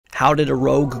How did a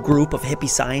rogue group of hippie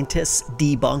scientists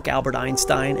debunk Albert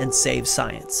Einstein and save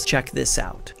science? Check this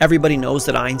out. Everybody knows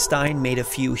that Einstein made a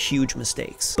few huge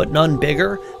mistakes, but none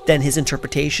bigger than his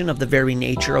interpretation of the very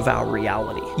nature of our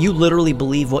reality. You literally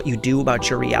believe what you do about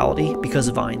your reality because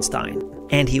of Einstein.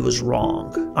 And he was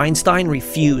wrong. Einstein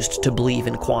refused to believe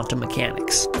in quantum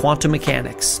mechanics. Quantum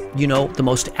mechanics, you know, the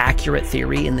most accurate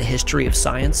theory in the history of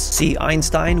science. See,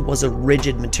 Einstein was a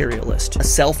rigid materialist, a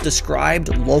self-described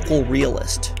local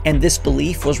realist. And this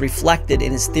belief was reflected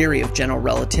in his theory of general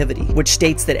relativity, which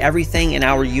states that everything in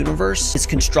our universe is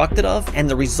constructed of and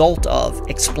the result of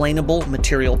explainable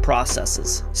material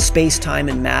processes. Space-time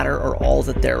and matter are all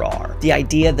that there are. The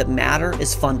idea that matter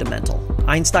is fundamental.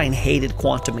 Einstein hated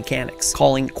quantum mechanics,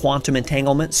 calling quantum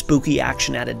entanglement spooky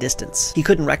action at a distance. He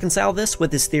couldn't reconcile this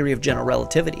with his theory of general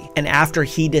relativity, and after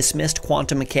he dismissed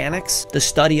quantum mechanics, the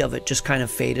study of it just kind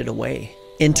of faded away.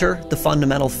 Enter the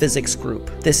fundamental physics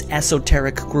group. This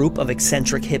esoteric group of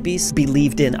eccentric hippies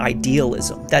believed in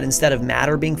idealism, that instead of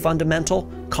matter being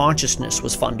fundamental, consciousness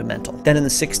was fundamental. Then in the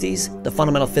 60s, the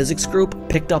fundamental physics group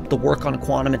picked up the work on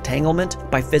quantum entanglement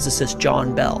by physicist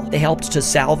John Bell. They helped to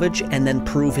salvage and then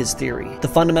prove his theory. The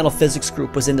fundamental physics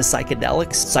group was into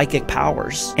psychedelics, psychic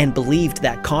powers, and believed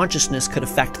that consciousness could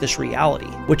affect this reality,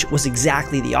 which was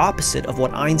exactly the opposite of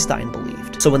what Einstein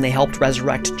believed. So when they helped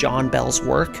resurrect John Bell's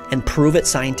work and prove it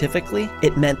scientifically,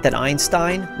 it meant that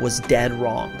Einstein was dead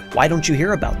wrong. Why don't you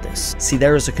hear about this? See,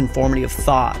 there is a conformity of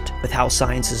thought with how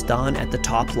science is done at the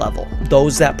top level.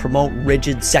 Those that promote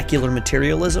rigid secular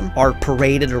materialism are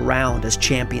paraded around as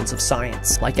champions of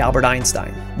science, like Albert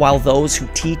Einstein, while those who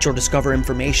teach or discover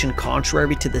information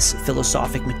contrary to this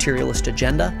philosophic materialist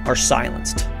agenda are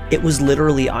silenced. It was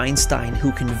literally Einstein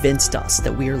who convinced us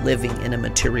that we are living in a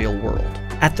material world.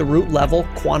 At the root level,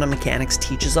 quantum mechanics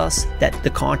teaches us that the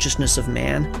consciousness of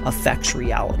man affects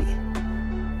reality.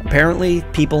 Apparently,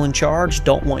 people in charge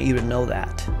don't want you to know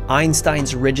that.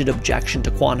 Einstein's rigid objection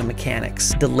to quantum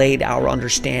mechanics delayed our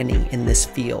understanding in this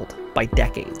field by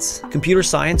decades. Computer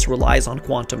science relies on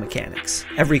quantum mechanics.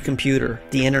 Every computer,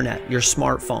 the internet, your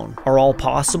smartphone are all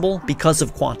possible because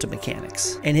of quantum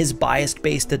mechanics. And his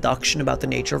bias-based deduction about the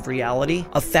nature of reality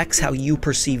affects how you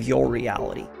perceive your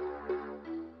reality.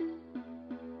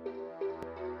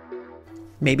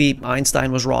 Maybe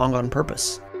Einstein was wrong on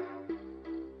purpose.